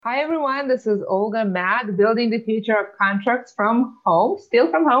Hi everyone, this is Olga Mag, building the future of contracts from home, still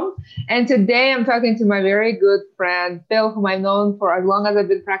from home. And today I'm talking to my very good friend Phil, whom I've known for as long as I've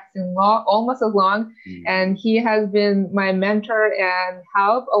been practicing law, almost as long. And he has been my mentor and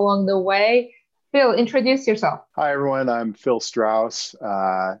help along the way. Phil, introduce yourself. Hi, everyone. I'm Phil Strauss.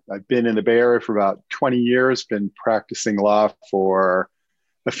 I've been in the Bay Area for about 20 years, been practicing law for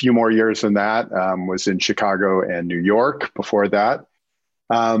a few more years than that. Was in Chicago and New York before that.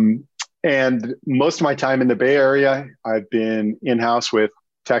 Um, and most of my time in the Bay Area, I've been in-house with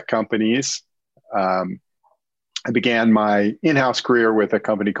tech companies. Um, I began my in-house career with a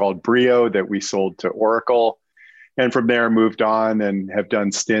company called Brio that we sold to Oracle. And from there, moved on and have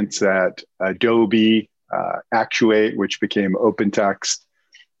done stints at Adobe, Actuate, which became OpenText,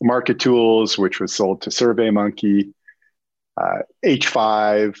 Market Tools, which was sold to SurveyMonkey,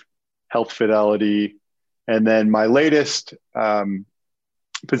 H5, Health Fidelity. And then my latest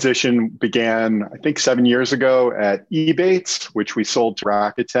position began, I think, 7 years ago at Ebates, which we sold to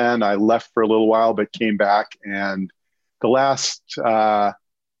Rakuten. I left for a little while, but came back. And the last, I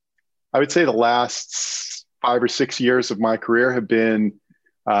would say the last 5 or 6 years of my career have been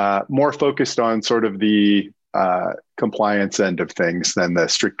more focused on sort of the compliance end of things than the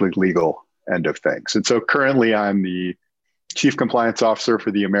strictly legal end of things. And so currently I'm the Chief Compliance Officer for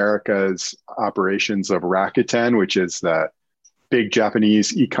the Americas operations of Rakuten, which is the big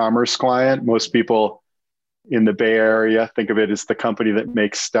Japanese e-commerce client. Most people in the Bay Area think of it as the company that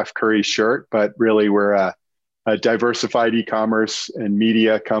makes Steph Curry's shirt, but really we're a diversified e-commerce and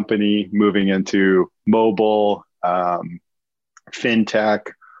media company moving into mobile,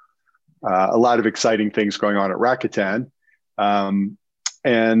 fintech, a lot of exciting things going on at Rakuten.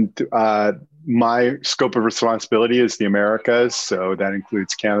 And my scope of responsibility is the Americas, so that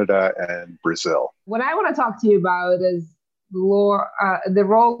includes Canada and Brazil. What I want to talk to you about is law, the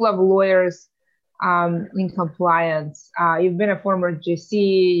role of lawyers in compliance. You've been a former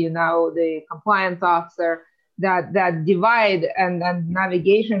GC, you know, the compliance officer. That divide and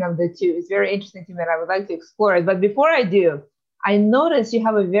navigation of the two is very interesting to me, and I would like to explore it. But before I do, I notice you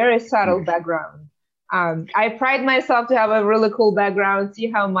have a very subtle background. I pride myself to have a really cool background.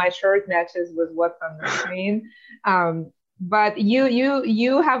 See how my shirt matches with what's on the screen. But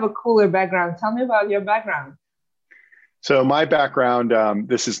you have a cooler background. Tell me about your background. So my background,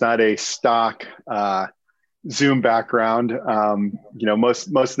 this is not a stock Zoom background. Most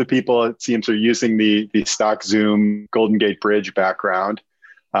of the people, it seems, are using the stock Zoom Golden Gate Bridge background.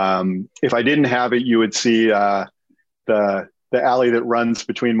 If I didn't have it, you would see the alley that runs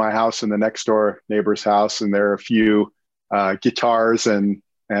between my house and the next door neighbor's house, and there are a few guitars and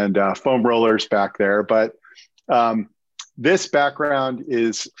foam rollers back there. But this background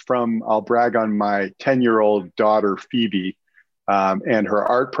is from, I'll brag on my 10-year-old daughter, Phoebe, and her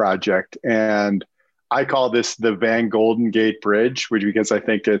art project. And I call this the Van Golden Gate Bridge, which because I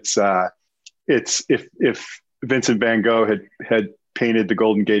think it's if Vincent Van Gogh had painted the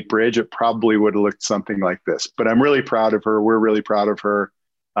Golden Gate Bridge, it probably would have looked something like this. But I'm really proud of her. We're really proud of her,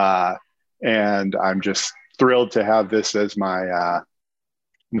 and I'm just thrilled to have this as my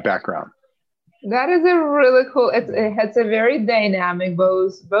background. That is a really cool. It's a very dynamic,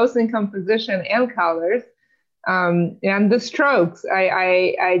 both in composition and colors, and the strokes.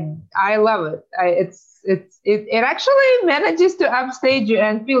 I love it. It actually manages to upstage you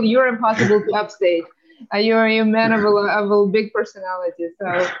and feel you're impossible to upstage. You're a man of a big personality,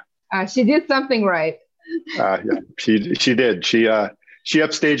 so she did something right. Yeah, she did. She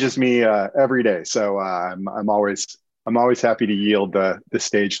upstages me every day, so I'm always happy to yield the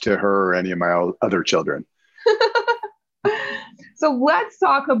stage to her or any of my other children. So let's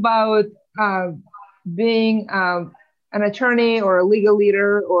talk about being an attorney or a legal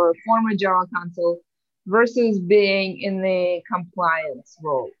leader or a former general counsel versus being in the compliance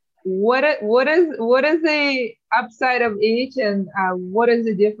role. What is the upside of each, and what is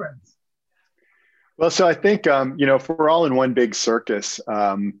the difference? Well, so I think if we're all in one big circus,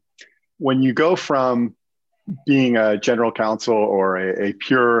 when you go from being a general counsel or a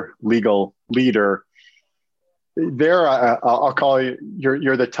pure legal leader, there I'll call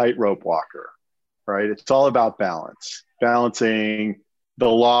you're the tightrope walker, right? It's all about balancing the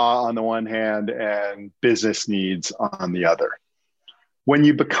law on the one hand and business needs on the other. When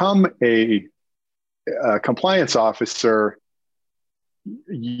you become a compliance officer,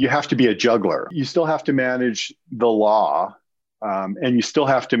 you have to be a juggler. You still have to manage the law, and you still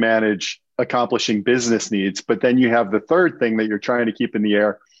have to manage accomplishing business needs. But then you have the third thing that you're trying to keep in the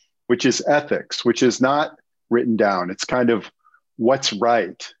air, which is ethics, which is not written down. It's kind of what's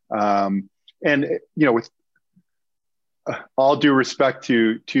right. And with all due respect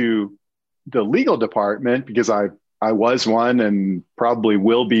to the legal department, because I was one and probably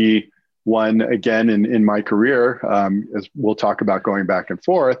will be one again in my career, as we'll talk about going back and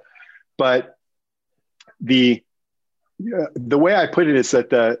forth. But the way I put it is that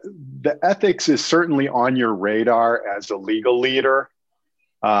the ethics is certainly on your radar as a legal leader.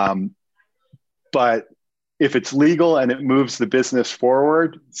 But if it's legal and it moves the business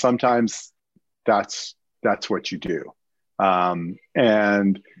forward, sometimes that's what you do.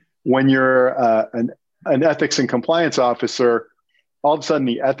 And when you're an ethics and compliance officer, all of a sudden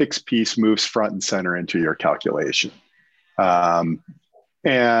the ethics piece moves front and center into your calculation.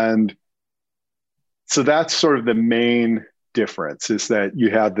 And so that's sort of the main difference, is that you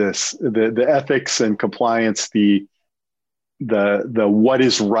have the ethics and compliance, the what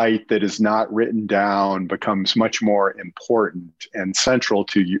is right that is not written down becomes much more important and central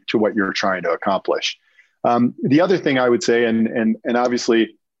to what you're trying to accomplish. The other thing I would say, and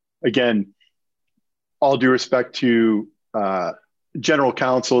obviously, again, all due respect to general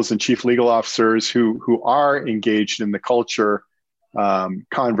counsels and chief legal officers who are engaged in the culture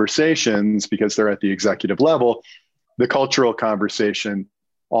conversations because they're at the executive level, the cultural conversation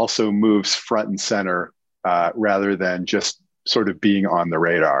also moves front and center rather than just sort of being on the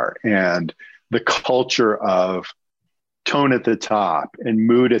radar. And the culture of tone at the top and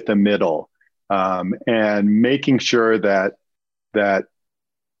mood at the middle, and making sure that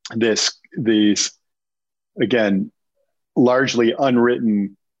these again largely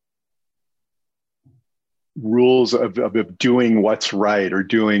unwritten rules of doing what's right or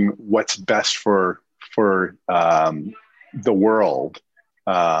doing what's best for the world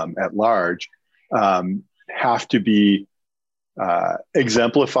at large have to be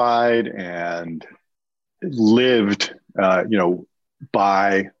exemplified and lived,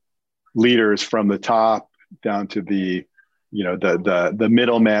 by leaders from the top down to the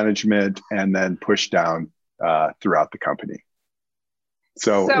middle management, and then pushed down throughout the company.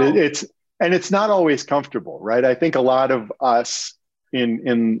 So it's not always comfortable, right? I think a lot of us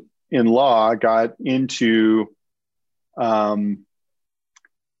in law got into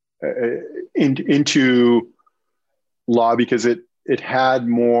law because it had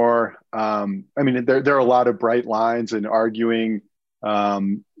more. There are a lot of bright lines and arguing.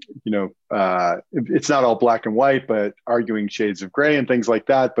 It's not all black and white, but arguing shades of gray and things like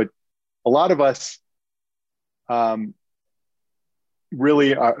that. But a lot of us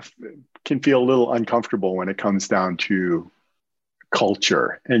really can feel a little uncomfortable when it comes down to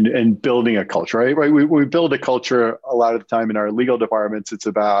culture and building a culture, right? We build a culture a lot of the time in our legal departments. It's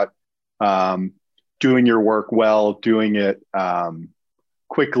about doing your work well, doing it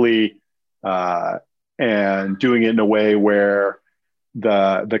quickly, and doing it in a way where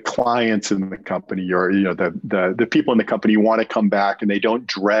the clients in the company, or the people in the company, want to come back and they don't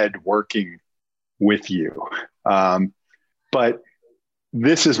dread working with you. But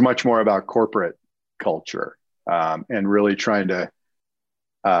this is much more about corporate culture, and really trying to,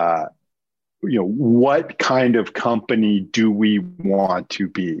 what kind of company do we want to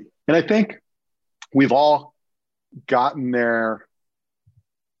be? And I think we've all gotten there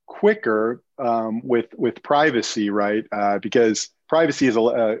quicker with privacy, right? Because privacy is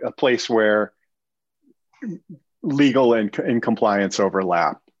a place where legal and compliance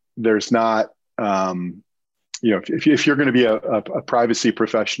overlap. There's not, if you're going to be a privacy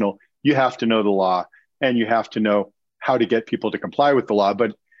professional, you have to know the law and you have to know how to get people to comply with the law.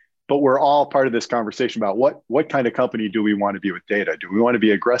 But we're all part of this conversation about what kind of company do we want to be with data? Do we want to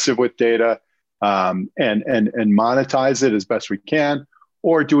be aggressive with data and monetize it as best we can?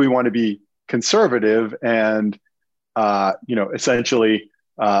 Or do we want to be conservative and essentially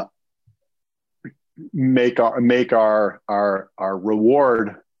make our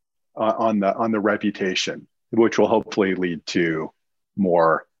reward on the reputation, which will hopefully lead to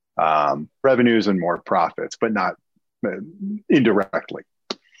more revenues and more profits, but not indirectly.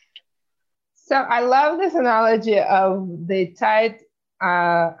 So I love this analogy of the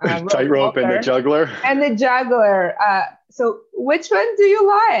tightrope and the juggler. And the juggler. So which one do you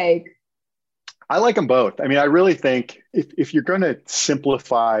like? I like them both. I really think if you're going to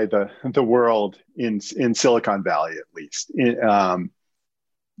simplify the world in Silicon Valley, at least,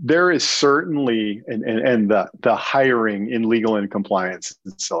 there is certainly, and the hiring in legal and compliance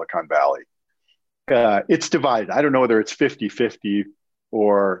in Silicon Valley, it's divided. I don't know whether it's 50-50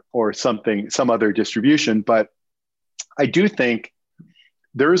 or some other distribution, but I do think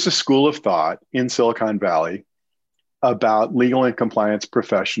there is a school of thought in Silicon Valley about legal and compliance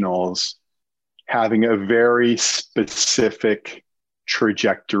professionals having a very specific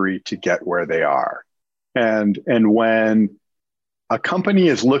trajectory to get where they are. And when a company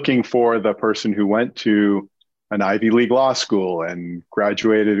is looking for the person who went to an Ivy League law school and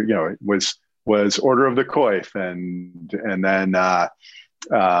graduated, was Order of the Coif, and then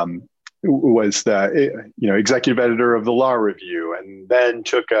was the executive editor of the Law Review, and then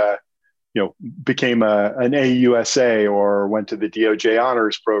became an AUSA or went to the DOJ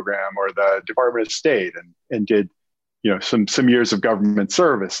honors program or the Department of State and did some years of government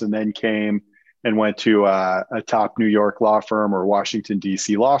service, and then came and went to a top New York law firm or Washington,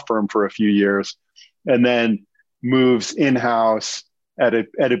 D.C. law firm for a few years, and then moves in-house at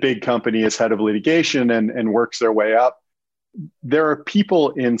a big company as head of litigation and works their way up. There are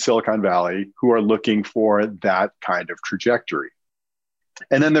people in Silicon Valley who are looking for that kind of trajectory.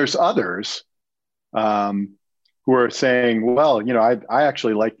 And then there's others who are saying, well, I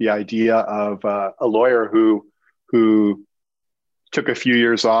actually like the idea of a lawyer who took a few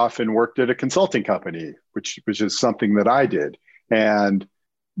years off and worked at a consulting company, which is something that I did, and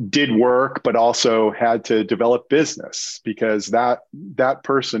did work, but also had to develop business, because that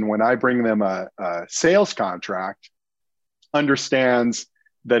person, when I bring them a sales contract, understands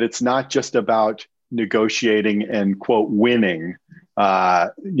that it's not just about negotiating and quote winning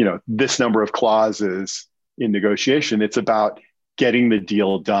this number of clauses in negotiation. It's about getting the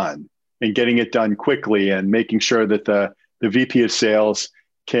deal done and getting it done quickly and making sure that the VP of sales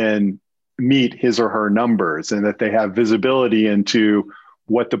can meet his or her numbers and that they have visibility into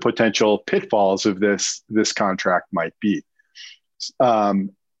what the potential pitfalls of this contract might be. And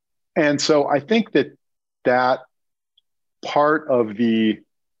so I think that part of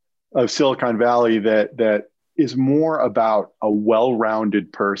Silicon Valley that is more about a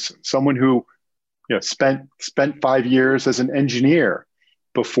well-rounded person, someone who spent 5 years as an engineer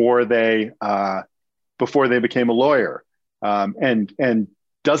before they became a lawyer, and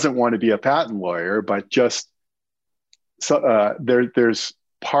doesn't want to be a patent lawyer, but just there's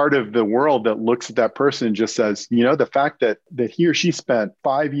part of the world that looks at that person and just says, the fact that he or she spent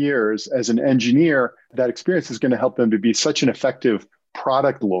 5 years as an engineer, that experience is going to help them to be such an effective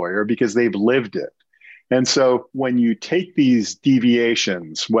product lawyer because they've lived it. And so when you take these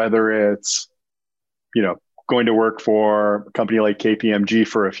deviations, whether it's, going to work for a company like KPMG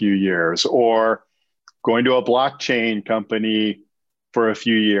for a few years, or going to a blockchain company for a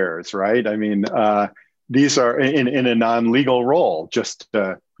few years, right? I mean, these are in a non-legal role, just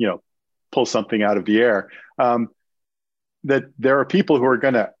to, pull something out of the air, that there are people who are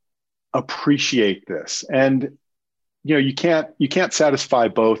going to appreciate this. And, you can't satisfy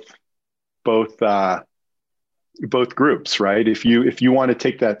both groups, right? If you want to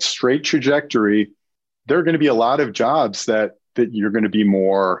take that straight trajectory, there are going to be a lot of jobs that you're going to be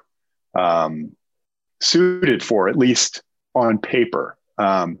more suited for, at least on paper.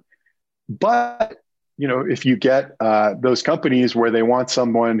 But if you get those companies where they want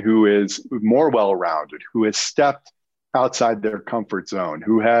someone who is more well-rounded, who has stepped outside their comfort zone,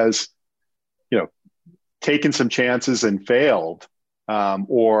 who has, taken some chances and failed,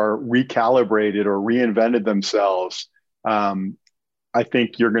 or recalibrated or reinvented themselves, I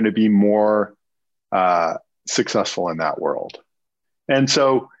think you're going to be more successful in that world. And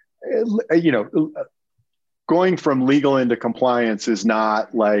so, going from legal into compliance is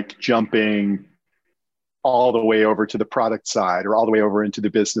not like jumping all the way over to the product side or all the way over into the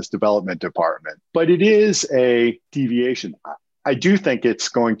business development department, but it is a deviation. I do think it's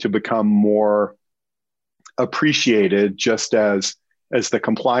going to become more appreciated, just as the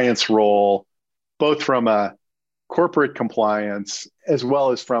compliance role, both from a corporate compliance as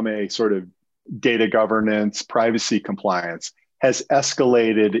well as from a sort of data governance, privacy compliance, has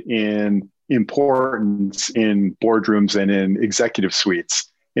escalated in importance in boardrooms and in executive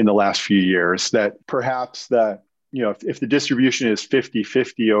suites in the last few years. That perhaps if the distribution is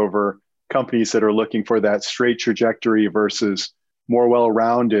 50-50 over companies that are looking for that straight trajectory versus more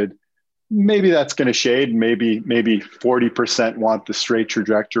well-rounded, maybe that's going to shade, and maybe 40% want the straight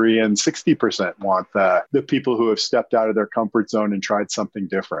trajectory and 60% want the people who have stepped out of their comfort zone and tried something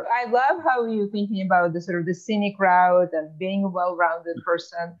different. I love how you're thinking about the sort of the scenic route and being a well-rounded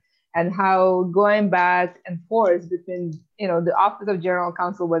person, and how going back and forth between, the Office of General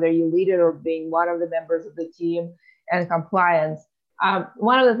Counsel, whether you lead it or being one of the members of the team, and compliance.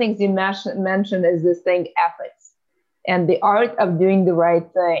 One of the things you mentioned is this thing, ethics, and the art of doing the right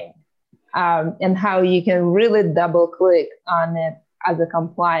thing. And how you can really double click on it as a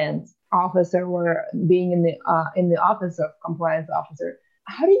compliance officer or being in the office of compliance officer.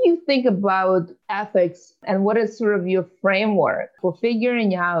 How do you think about ethics, and what is sort of your framework for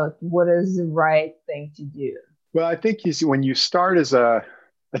figuring out what is the right thing to do? Well, I think when you start as a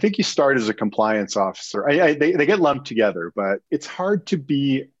I think you start as a compliance officer. They get lumped together, but it's hard to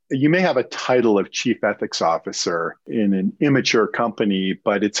be. You may have a title of chief ethics officer in an immature company,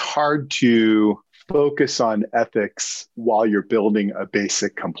 but it's hard to focus on ethics while you're building a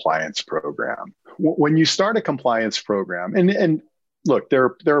basic compliance program. When you start a compliance program, and look,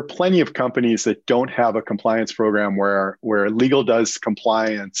 there are plenty of companies that don't have a compliance program where legal does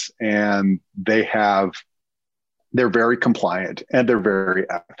compliance and they're very compliant and they're very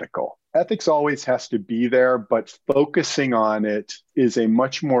ethical. Ethics always has to be there, but focusing on it is a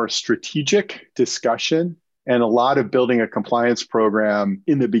much more strategic discussion. And a lot of building a compliance program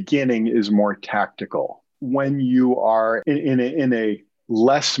in the beginning is more tactical. When you are in a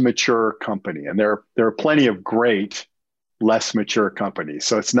less mature company, and there are plenty of great less mature companies,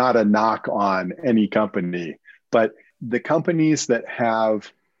 so it's not a knock on any company, but the companies that have,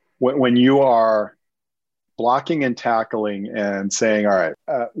 when you are blocking and tackling and saying, all right,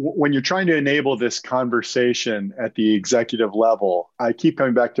 when you're trying to enable this conversation at the executive level, I keep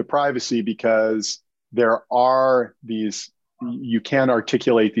coming back to privacy because there are these, you can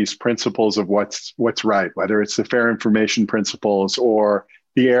articulate these principles of what's right, whether it's the fair information principles or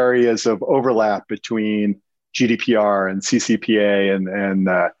the areas of overlap between GDPR and CCPA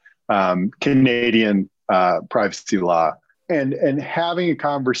and Canadian privacy law. And having a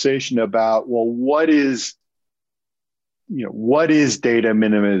conversation about, well, what is data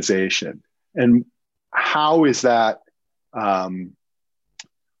minimization and how is that,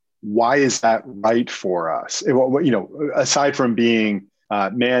 why is that right for us? Aside from being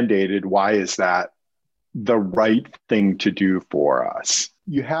mandated, why is that the right thing to do for us?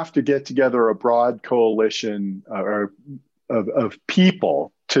 You have to get together a broad coalition of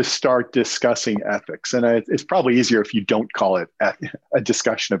people to start discussing ethics. And it's probably easier if you don't call it a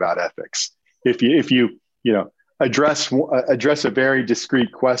discussion about ethics. If you address a very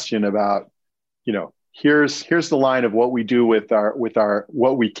discrete question about, here's the line of what we do with our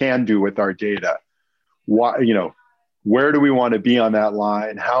what we can do with our data. Why, where do we want to be on that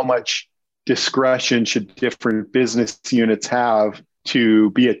line? How much discretion should different business units have to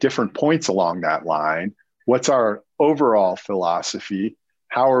be at different points along that line? What's our overall philosophy?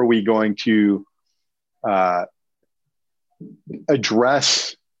 How are we going to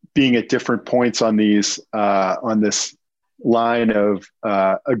address being at different points on these on this line of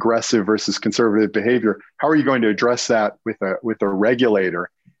aggressive versus conservative behavior? How are you going to address that with a regulator?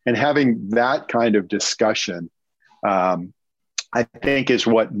 And having that kind of discussion, I think, is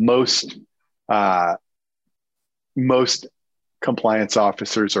what most compliance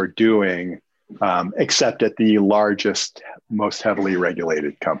officers are doing, except at the largest, most heavily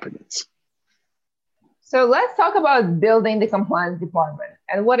regulated companies. So let's talk about building the compliance department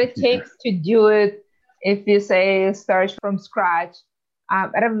and what it takes to do it. If you say start from scratch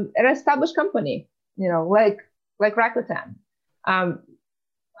at an established company, like Rakuten, how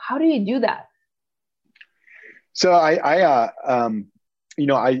do you do that? So I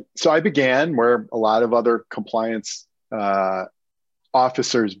began where a lot of other compliance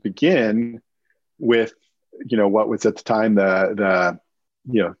officers begin, with what was at the time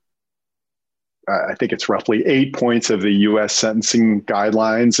I think it's roughly 8 points of the U.S. sentencing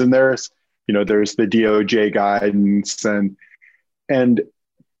guidelines, and there's the DOJ guidance, and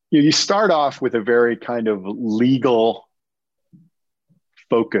you start off with a very kind of legal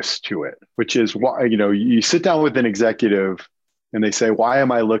focus to it, which is why you sit down with an executive and they say, why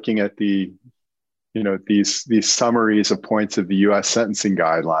am I looking at these summaries of points of the U.S. sentencing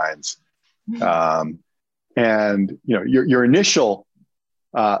guidelines? And your initial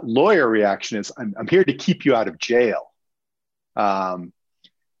lawyer reaction is, I'm here to keep you out of jail. And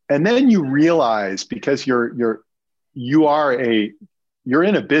then you realize, because you're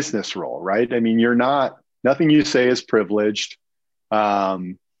in a business role, right? I mean, nothing you say is privileged.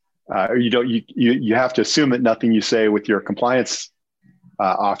 You have to assume that nothing you say with your compliance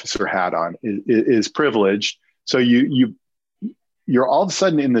officer hat on is privileged. So you're all of a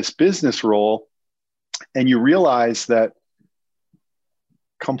sudden in this business role, and you realize that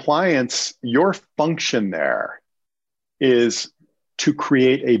compliance, your function there is to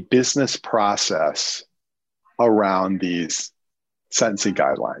create a business process around these sentencing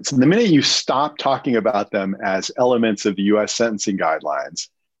guidelines. And the minute you stop talking about them as elements of the US sentencing guidelines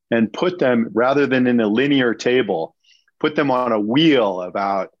and put them, rather than in a linear table, put them on a wheel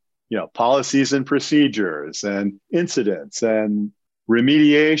about policies and procedures and incidents and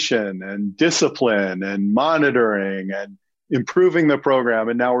remediation and discipline and monitoring and improving the program,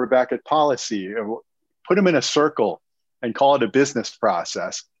 and now we're back at policy. Put them in a circle and call it a business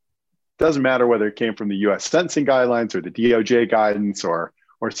process. Doesn't matter whether it came from the US sentencing guidelines or the DOJ guidance or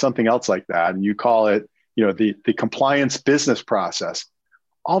or something else like that, and you call it, the compliance business process,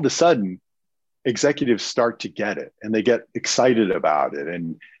 all of a sudden executives start to get it and they get excited about it.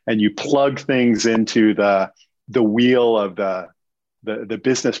 And you plug things into the wheel of the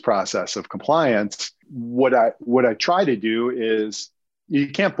business process of compliance. What I try to do is, you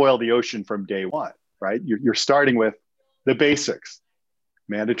can't boil the ocean from day one, right? You're starting with the basics.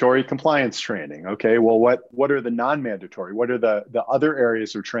 Mandatory compliance training. Okay, well, what are the non-mandatory? What are the other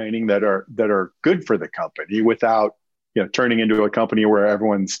areas of training that are good for the company without turning into a company where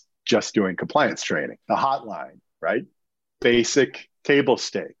everyone's just doing compliance training? The hotline, right? Basic table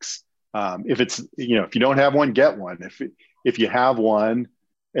stakes. If it's if you don't have one, get one. If you have one,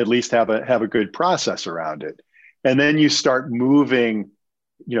 at least have a good process around it. And then you start moving,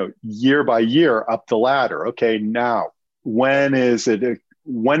 year by year up the ladder. Okay, now when is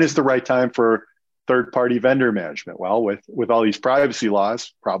the right time for third-party vendor management? Well, with all these privacy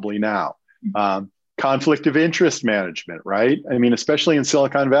laws, probably now. Conflict of interest management, right? I mean, especially in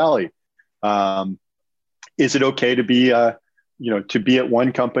Silicon Valley, is it okay to be at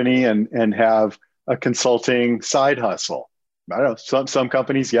one company and have a consulting side hustle? I don't know. Some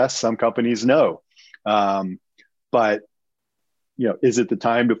companies yes, some companies no. But is it the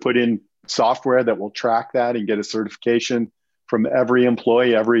time to put in software that will track that and get a certification from every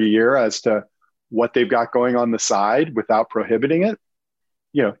employee every year as to what they've got going on the side without prohibiting it?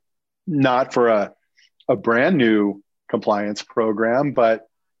 Not for a brand new compliance program, but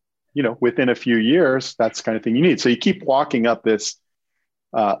within a few years, that's the kind of thing you need. So you keep walking up this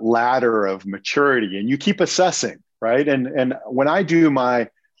ladder of maturity, and you keep assessing, right? And when I do my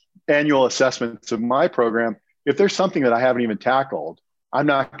annual assessments of my program, if there's something that I haven't even tackled, I'm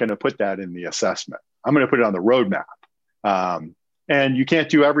not going to put that in the assessment. I'm going to put it on the roadmap. And you can't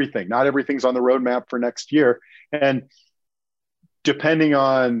do everything. Not everything's on the roadmap for next year. And depending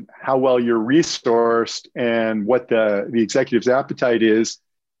on how well you're resourced and what the executive's appetite is,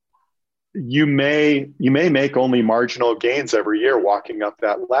 you may make only marginal gains every year walking up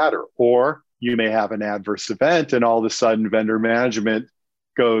that ladder, or you may have an adverse event and all of a sudden vendor management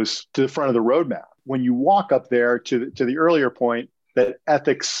goes to the front of the roadmap. When you walk up there to the earlier point, that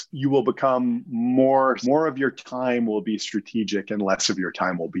ethics, you will become more of your time will be strategic and less of your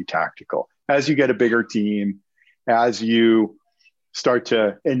time will be tactical. As you get a bigger team, as you start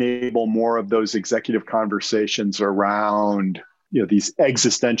to enable more of those executive conversations around, these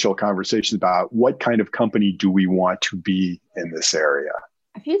existential conversations about what kind of company do we want to be in this area.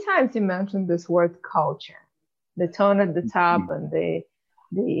 A few times you mentioned this word culture, the tone at the top and the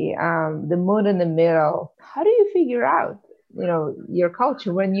mood in the middle. How do you figure out your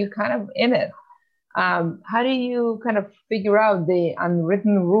culture when you kind of in it? How do you kind of figure out the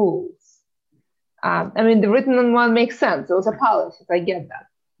unwritten rules? The written one makes sense. Those are policies. I get that.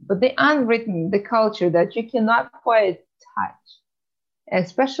 But the unwritten, the culture that you cannot quite touch,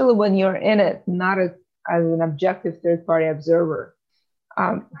 especially when you're in it, not as an objective third-party observer.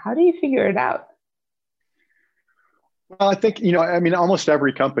 How do you figure it out? Well, I think, almost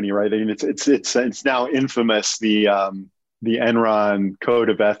every company, right? I mean, it's now infamous. The Enron Code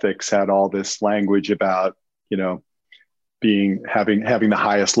of Ethics had all this language about, having the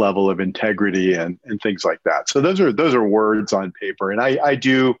highest level of integrity and things like that. So those are words on paper. And I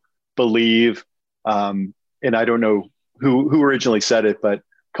do believe, and I don't know who originally said it, but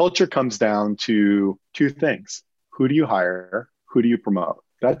culture comes down to two things. Who do you hire? Who do you promote?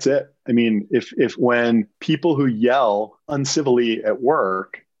 That's it. I mean, if when people who yell uncivilly at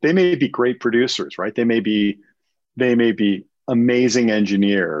work, they may be great producers, right? They may be amazing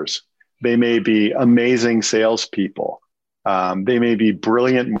engineers. They may be amazing salespeople. They may be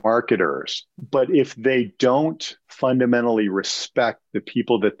brilliant marketers. But if they don't fundamentally respect the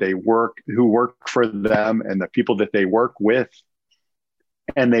people that who work for them and the people that they work with,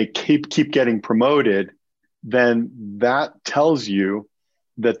 and they keep getting promoted, then that tells you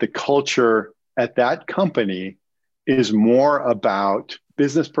that the culture at that company is more about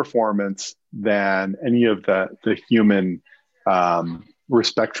business performance than any of the human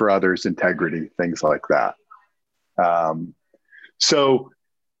respect for others, integrity, things like that. So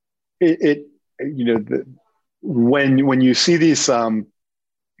when you see these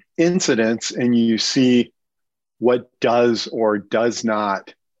incidents and you see what does or does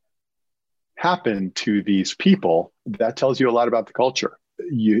not happen to these people, that tells you a lot about the culture.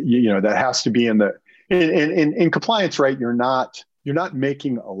 That has to be in compliance, right? You're not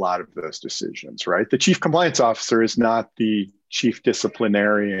making a lot of those decisions, right? The chief compliance officer is not the chief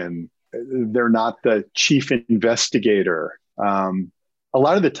disciplinarian. They're not the chief investigator. A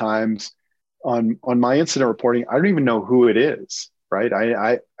lot of the times on my incident reporting, I don't even know who it is. right?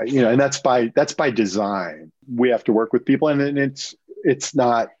 And that's by design. We have to work with people, and it's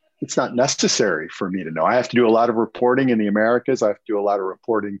not necessary for me to know. I have to do a lot of reporting in the Americas. I have to do a lot of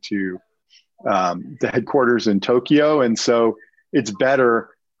reporting to the headquarters in Tokyo, and so it's better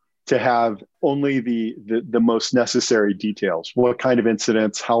to have only the most necessary details. What kind of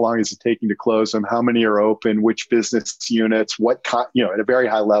incidents? How long is it taking to close them? How many are open? Which business units? What at a very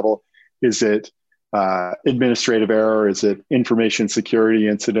high level, is it administrative error? Is it information security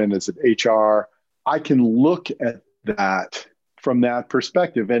incident? Is it HR? I can look at that from that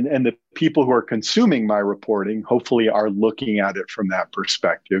perspective, and the people who are consuming my reporting hopefully are looking at it from that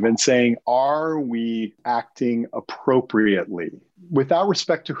perspective and saying, are we acting appropriately without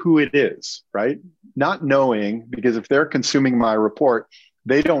respect to who it is, right? Not knowing, because if they're consuming my report,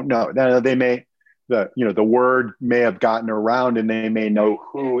 they don't know. Now, they may, the word may have gotten around and they may know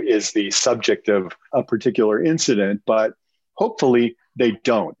who is the subject of a particular incident, but hopefully they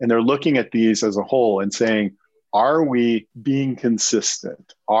don't. And they're looking at these as a whole and saying, are we being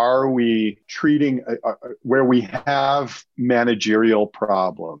consistent? Are we treating where we have managerial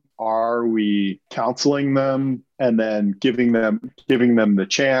problem? Are we counseling them and then giving them the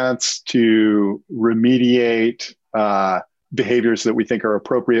chance to remediate behaviors that we think are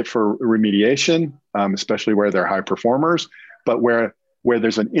appropriate for remediation, especially where they're high performers, but where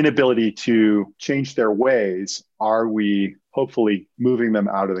there's an inability to change their ways, are we hopefully moving them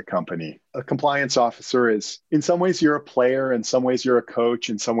out of the company? A compliance officer is, in some ways, you're a player, in some ways, you're a coach,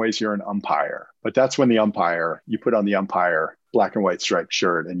 in some ways, you're an umpire. But that's when you put on the umpire black and white striped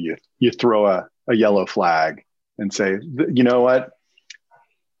shirt and you throw a yellow flag and say, you know what?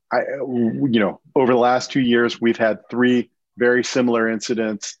 Over the last 2 years, we've had 3 very similar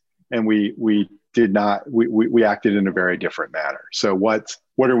incidents, and we acted in a very different manner. So what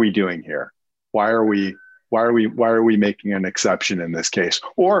are we doing here? Why are we making an exception in this case?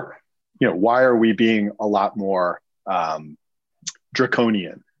 Or, why are we being a lot more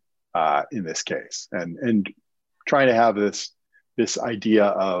draconian in this case? And trying to have this idea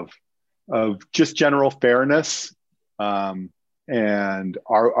of just general fairness. And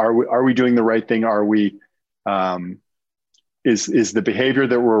are we doing the right thing? Are we is the behavior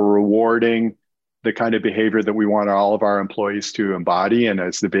that we're rewarding the kind of behavior that we want all of our employees to embody, and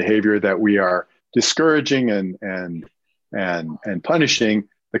is the behavior that we are discouraging and punishing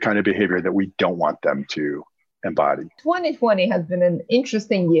the kind of behavior that we don't want them to embody? 2020 has been an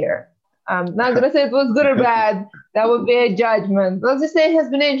interesting year. I'm not going to say it was good or bad. That would be a judgment. Let's just say it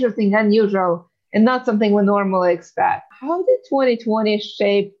has been interesting, unusual, and not something we normally expect. How did 2020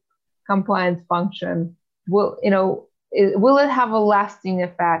 shape compliance function? Will it have a lasting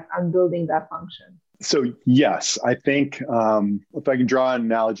effect on building that function? So yes, I think if I can draw an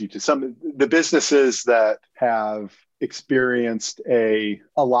analogy to some of the businesses that have experienced a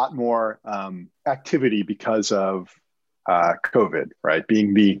lot more activity because of COVID, right?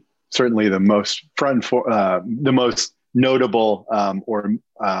 Being certainly the most the most notable or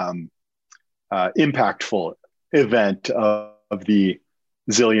impactful event of the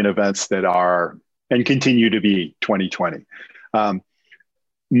zillion events that are and continue to be 2020.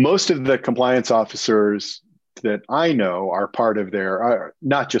 Most of the compliance officers that I know are part of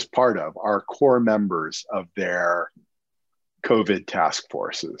not just part of, are core members of their COVID task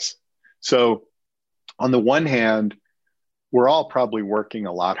forces. So on the one hand, we're all probably working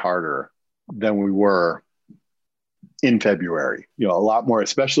a lot harder than we were in February, a lot more,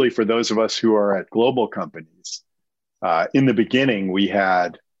 especially for those of us who are at global companies. In the beginning, we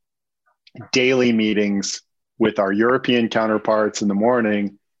had daily meetings with our European counterparts in the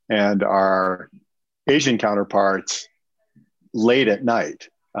morning and our Asian counterparts late at night.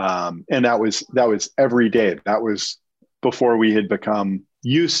 And that was every day. That was before we had become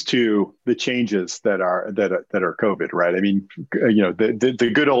used to the changes that are COVID, right? I mean,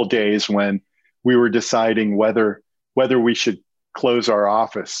 the good old days when we were deciding whether we should close our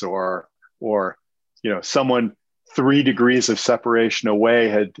office or someone 3 degrees of separation away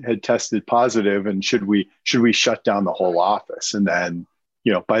had tested positive, and should we shut down the whole office? And then,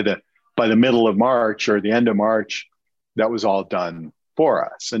 by the middle of March or the end of March, that was all done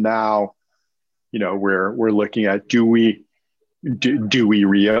for us. And now, we're looking at, do we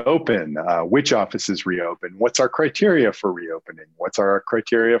reopen? Which offices reopen? What's our criteria for reopening? What's our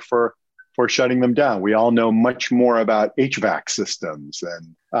criteria for shutting them down? We all know much more about HVAC systems,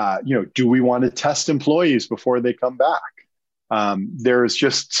 and do we want to test employees before they come back? There's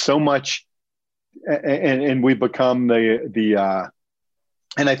just so much, and we become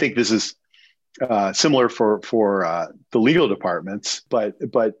and I think this is similar for the legal departments, but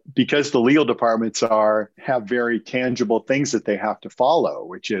because the legal departments have very tangible things that they have to follow,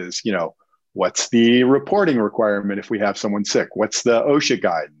 which is, what's the reporting requirement if we have someone sick? What's the OSHA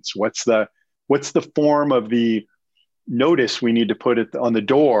guidance? What's the form of the notice we need to put it on the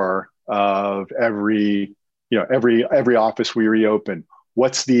door of every office we reopen?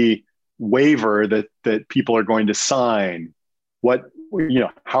 What's the waiver that people are going to sign?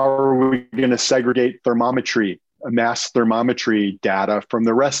 How are we going to segregate mass thermometry data from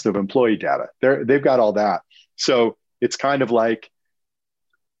the rest of employee data? They've got all that. So it's kind of like,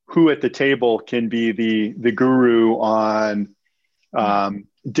 who at the table can be the guru on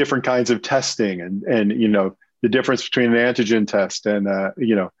different kinds of testing and the difference between an antigen test and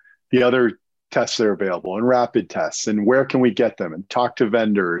the other tests that are available and rapid tests, and where can we get them, and talk to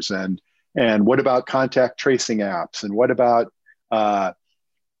vendors, and what about contact tracing apps, and what about iPhone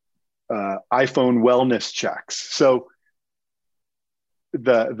wellness checks. So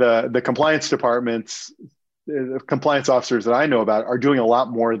the compliance departments, the compliance officers that I know about are doing a lot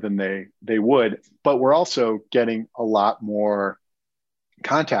more than they would, but we're also getting a lot more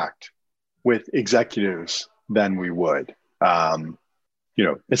contact with executives than we would.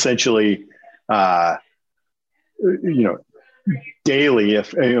 Essentially, daily,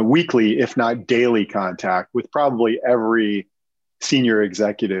 weekly, if not daily contact with probably every senior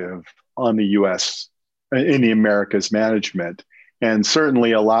executive on the U.S. in the Americas management, and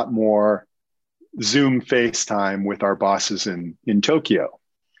certainly a lot more Zoom FaceTime with our bosses in Tokyo.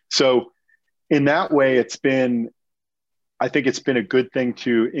 So in that way, I think it's been a good thing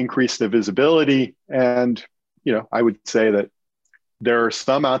to increase the visibility. And, I would say that there are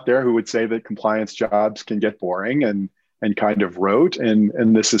some out there who would say that compliance jobs can get boring and kind of rote.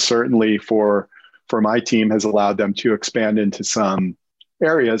 And this is certainly for my team has allowed them to expand into some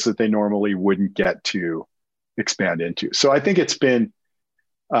areas that they normally wouldn't get to expand into. So I think it's been,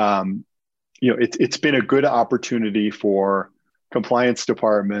 it's been a good opportunity for compliance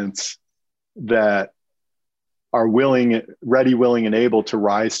departments that are ready, willing, and able to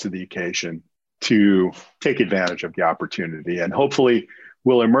rise to the occasion to take advantage of the opportunity. And hopefully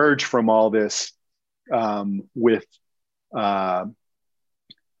we'll emerge from all this with a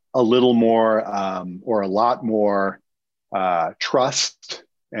little more or a lot more trust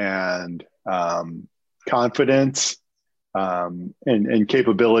and confidence and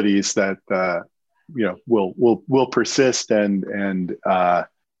capabilities that will persist and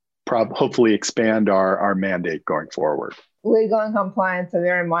hopefully expand our mandate going forward. Legal and compliance are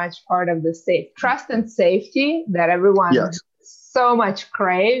very much part of the trust and safety that everyone so much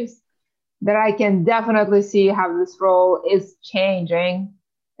craves, that I can definitely see how this role is changing.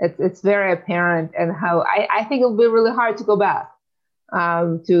 It's very apparent, and how I think it'll be really hard to go back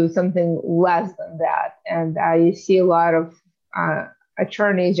to something less than that. And you see a lot of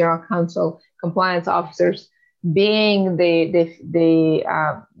attorneys, general counsel, compliance officers being the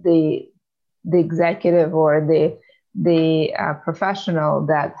executive or the professional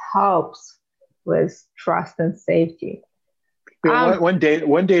that helps with trust and safety. One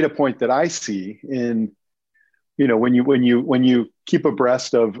data point that I see in, when you keep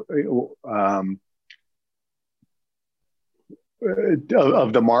abreast of the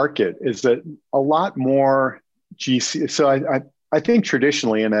market, is that a lot more GC. So I think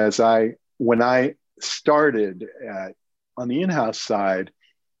traditionally, and when I started on the in-house side,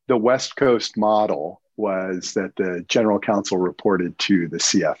 the West Coast model was that the general counsel reported to the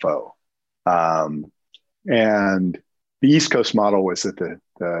CFO, and the East Coast model was that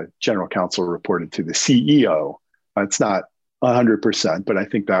the general counsel reported to the CEO. It's not 100%, but I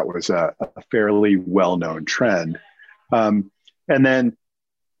think that was a fairly well-known trend. And then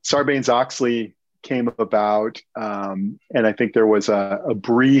Sarbanes-Oxley came about, and I think there was a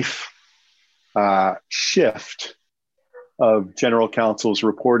brief shift of general counsels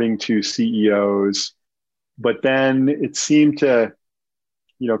reporting to CEOs, but then it seemed to,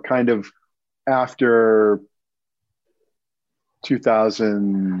 kind of after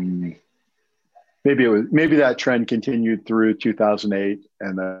 2000, maybe that trend continued through 2008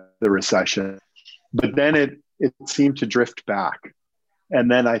 and the recession, but then it seemed to drift back. And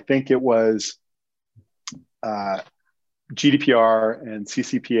then I think it was GDPR and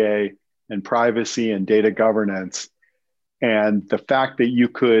CCPA and privacy and data governance, and the fact that you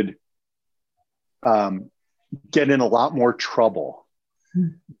could get in a lot more trouble,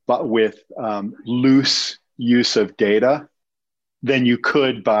 but with loose use of data than you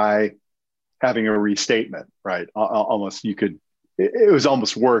could by having a restatement, right? Almost it was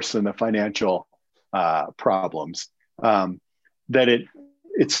almost worse than the financial problems. That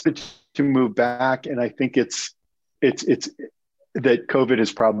it's to move back, and I think it's that COVID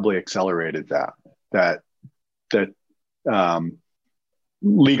has probably accelerated that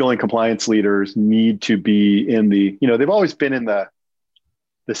legal and compliance leaders need to be in the, they've always been in the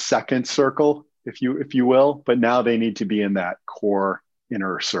second circle, if you will, but now they need to be in that core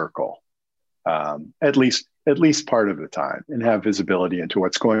inner circle, at least part of the time, and have visibility into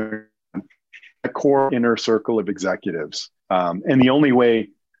what's going on. A core inner circle of executives, and the only way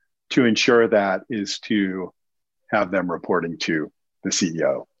to ensure that is to have them reporting to the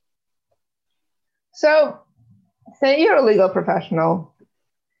CEO. So, say you're a legal professional.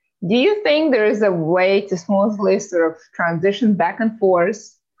 Do you think there is a way to smoothly sort of transition back and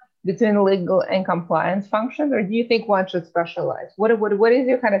forth between legal and compliance functions, or do you think one should specialize? What is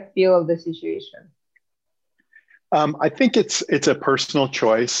your kind of feel of the situation? I think it's a personal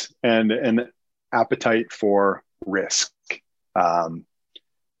choice and an appetite for risk.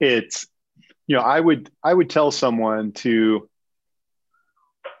 It's, I would tell someone to,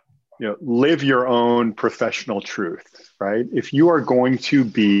 live your own professional truth, right? If you want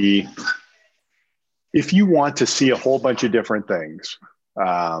to see a whole bunch of different things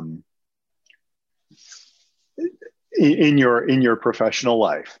in your professional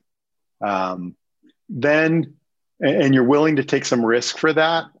life, then, and you're willing to take some risk for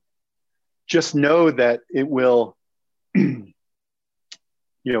that, just know that it will, when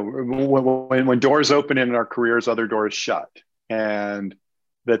doors open in our careers, other doors shut. And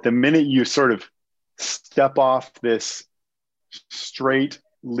that the minute you sort of step off this straight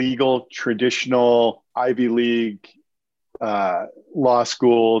legal, traditional Ivy League law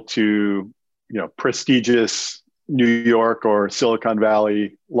school to, prestigious New York or Silicon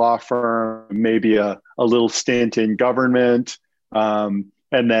Valley law firm, maybe a little stint in government, and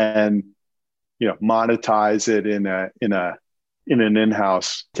then, monetize it in an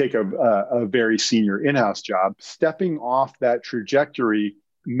in-house, take a very senior in-house job. Stepping off that trajectory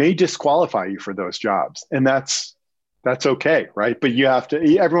may disqualify you for those jobs, and that's okay, right? But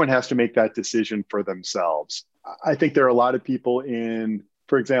everyone has to make that decision for themselves. I think there are a lot of people in,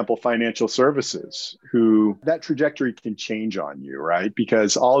 for example, financial services, who that trajectory can change on you, right?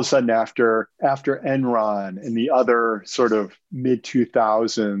 Because all of a sudden after Enron and the other sort of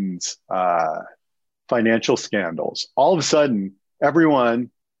mid-2000s financial scandals, all of a sudden everyone,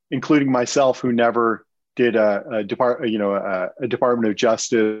 including myself, who never did a Department of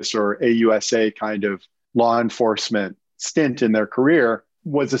Justice or AUSA kind of law enforcement stint in their career,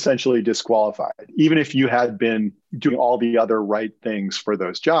 was essentially disqualified. Even if you had been doing all the other right things for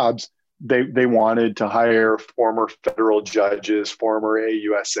those jobs, they wanted to hire former federal judges, former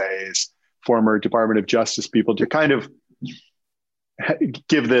AUSAs, former Department of Justice people to kind of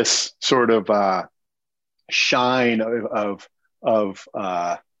give this sort of shine of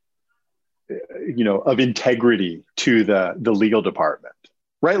integrity to the legal department,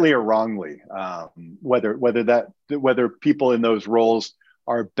 rightly or wrongly. Whether people in those roles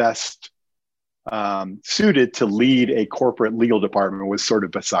are best suited to lead a corporate legal department was sort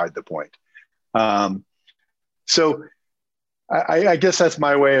of beside the point. So I guess that's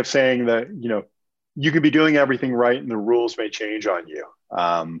my way of saying that, you could be doing everything right and the rules may change on you.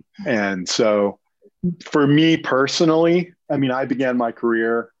 And so for me personally, I began my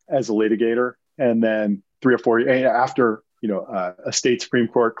career as a litigator, and then 3 or 4 after, a state Supreme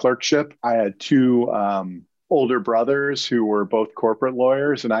Court clerkship, I had 2 older brothers who were both corporate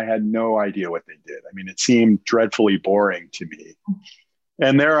lawyers, and I had no idea what they did. It seemed dreadfully boring to me.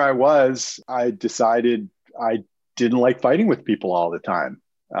 And there I was, I decided I didn't like fighting with people all the time,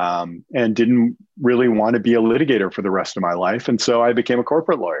 and didn't really want to be a litigator for the rest of my life. And so I became a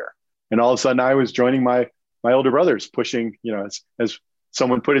corporate lawyer. And all of a sudden I was joining my older brothers, pushing, as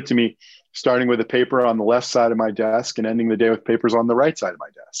someone put it to me, starting with a paper on the left side of my desk and ending the day with papers on the right side of my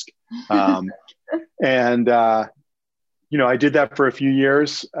desk. And I did that for a few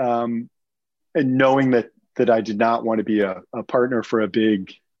years, and knowing that I did not want to be a partner for a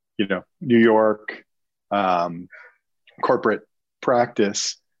big, New York corporate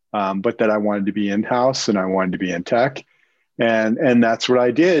practice, but that I wanted to be in-house and I wanted to be in tech. And that's what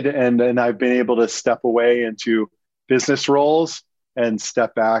I did. And I've been able to step away into business roles and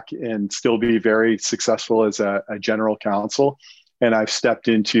step back and still be very successful as a general counsel. And I've stepped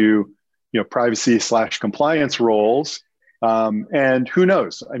into, privacy/compliance roles. And who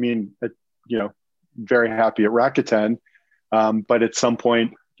knows? Very happy at Rakuten. But at some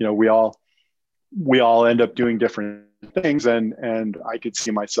point, we all end up doing different things. And I could see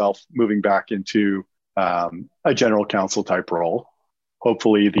myself moving back into a general counsel type role.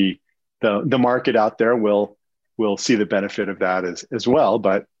 Hopefully the market out there will see the benefit of that as well.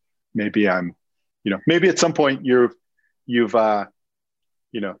 But maybe I'm, maybe at some point you've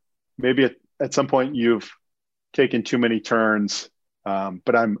maybe at some point you've taken too many turns,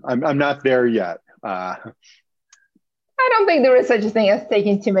 but I'm not there yet. I don't think there is such a thing as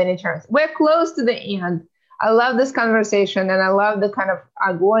taking too many turns. We're close to the end. I love this conversation, and I love the kind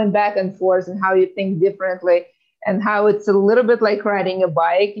of going back and forth and how you think differently, and how it's a little bit like riding a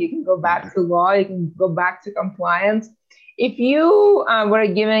bike. You can go back to law, you can go back to compliance. If you were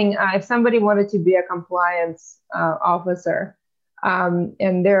giving, if somebody wanted to be a compliance officer,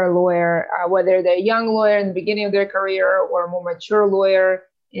 and they're a lawyer, whether they're a young lawyer in the beginning of their career or a more mature lawyer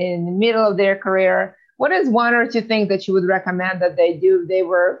in the middle of their career, what is one or two things that you would recommend that they do if they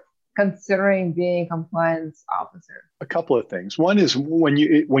were considering being a compliance officer? A couple of things. One is when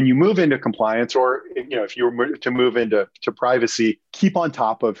you move into compliance, or if you were to move into privacy, keep on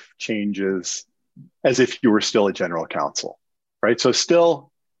top of changes as if you were still a general counsel, right? So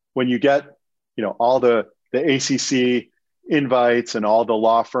still, when you get all the ACC invites and all the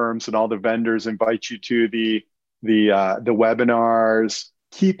law firms and all the vendors invite you to the webinars,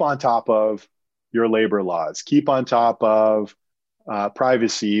 keep on top of your labor laws, keep on top of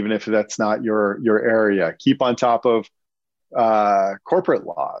privacy, even if that's not your area, keep on top of corporate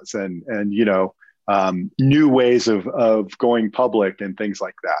laws and new ways of going public and things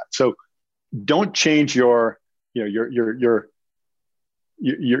like that. So don't change your CLE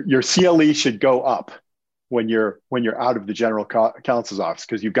should go up when you're out of the general counsel's office,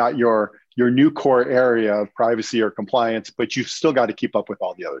 because you've got your new core area of privacy or compliance, but you've still got to keep up with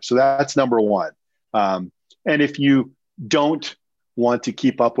all the others. So that's number one. And if you don't want to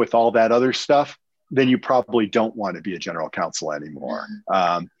keep up with all that other stuff, then you probably don't want to be a general counsel anymore.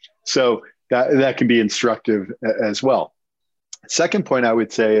 So that can be instructive as well. Second point I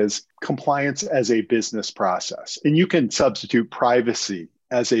would say is compliance as a business process. And you can substitute privacy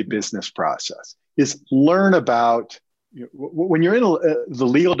as a business process. Is learn about, when you're in the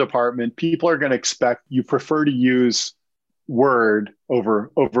legal department, people are going to expect you prefer to use Word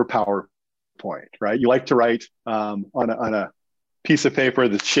over PowerPoint, right? You like to write on a piece of paper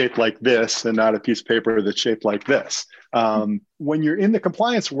that's shaped like this and not a piece of paper that's shaped like this. When you're in the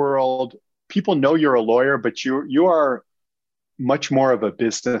compliance world, people know you're a lawyer, but you are much more of a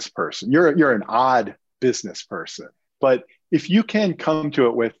business person. You're an odd business person. But if you can come to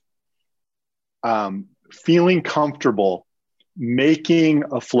it with feeling comfortable making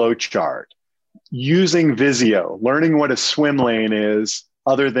a flow chart, using Visio, learning what a swim lane is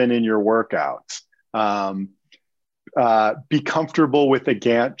other than in your workouts, be comfortable with a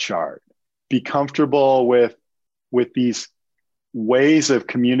Gantt chart, be comfortable with these ways of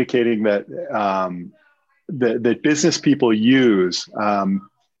communicating that that business people use, and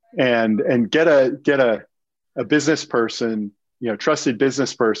get a business person, trusted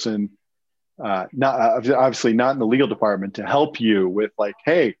business person, not obviously not in the legal department, to help you with like,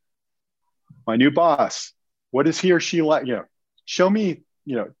 hey, my new boss, what is he or she like? Show me,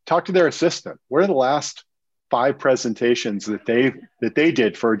 talk to their assistant. What are the last 5 presentations that they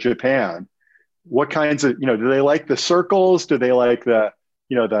did for Japan? What kinds of, do they like the circles? Do they like the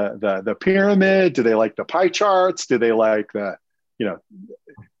pyramid? Do they like the pie charts? Do they like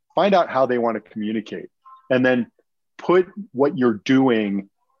find out how they want to communicate, and then put what you're doing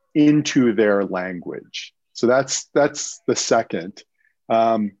into their language. So that's the second.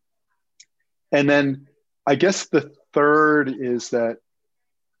 And then I guess the third is that,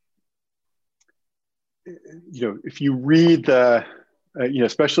 if you read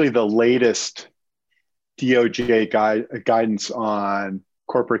especially the latest DOJ guidance on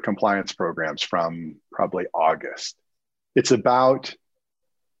corporate compliance programs from probably August, it's about,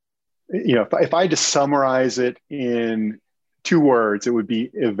 if I had to summarize it in 2 words, it would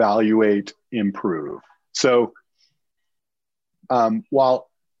be evaluate, improve. So while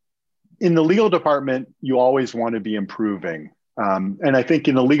in the legal department, you always want to be improving. And I think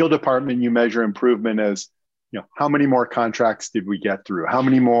in the legal department, you measure improvement as, how many more contracts did we get through? How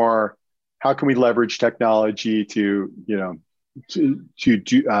can we leverage technology to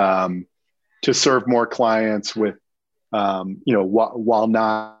serve more clients with, while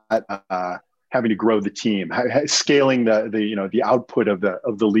not having to grow the team, scaling the output of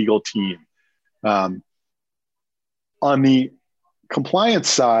the legal team. On the compliance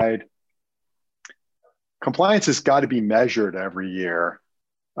side, compliance has got to be measured every year.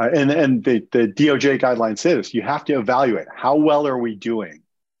 And the DOJ guidelines say this: you have to evaluate, how well are we doing?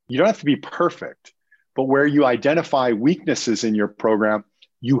 You don't have to be perfect, but where you identify weaknesses in your program,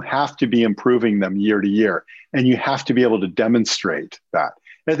 you have to be improving them year to year, and you have to be able to demonstrate that.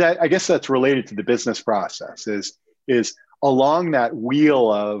 And that, I guess that's related to the business process, is along that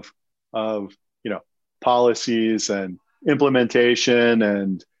wheel of of, policies and implementation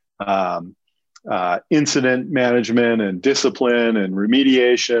and incident management and discipline and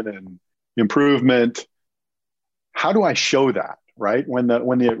remediation and improvement. How do I show that, right? When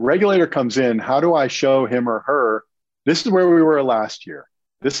the regulator comes in, how do I show him or her, this is where we were last year.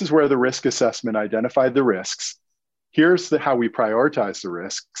 This is where the risk assessment identified the risks. Here's how we prioritize the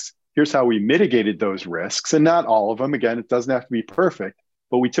risks. Here's how we mitigated those risks. And not all of them. Again, it doesn't have to be perfect,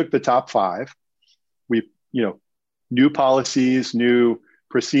 but we took the top 5. We, new policies, new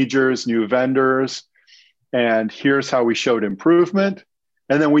procedures, new vendors, and here's how we showed improvement.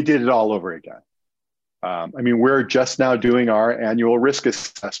 And then we did it all over again. We're just now doing our annual risk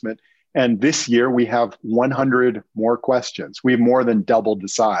assessment. And this year we have 100 more questions. We've more than doubled the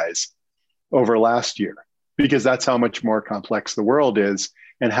size over last year, because that's how much more complex the world is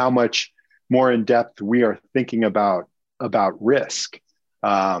and how much more in depth we are thinking about risk.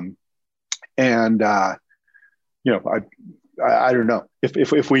 I don't know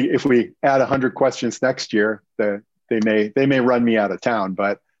if we add 100 questions next year, they may run me out of town,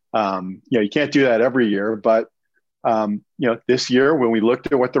 but you can't do that every year. But this year, when we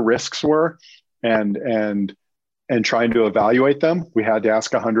looked at what the risks were and trying to evaluate them, we had to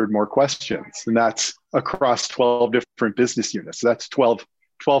ask 100 more questions, and that's across 12 different business units. So that's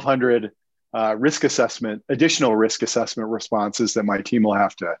 1,200 additional risk assessment responses that my team will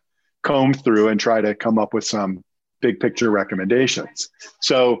have to comb through and try to come up with some big picture recommendations.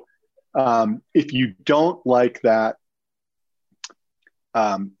 So if you don't like that,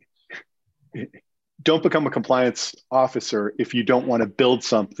 don't become a compliance officer if you don't want to build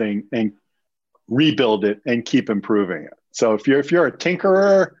something and rebuild it and keep improving it. So if you're a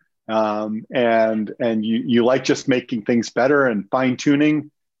tinkerer and you like just making things better and fine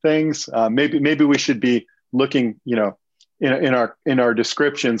tuning things, maybe we should be looking, in our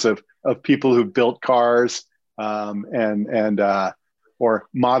descriptions of people who built cars or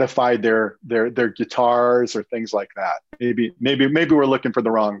modified their guitars or things like that. Maybe we're looking for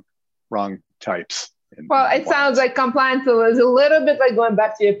the wrong types. Well, it sounds like compliance is a little bit like going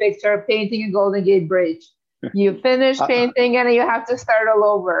back to your picture of painting a Golden Gate Bridge. You finish painting and you have to start all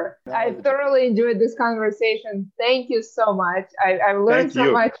over. I thoroughly enjoyed this conversation. Thank you so much. I've learned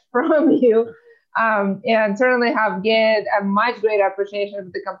so much from you, and certainly have gained a much greater appreciation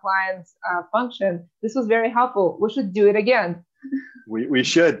of the compliance function. This was very helpful. We should do it again. We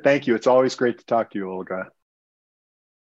should. Thank you. It's always great to talk to you, Olga.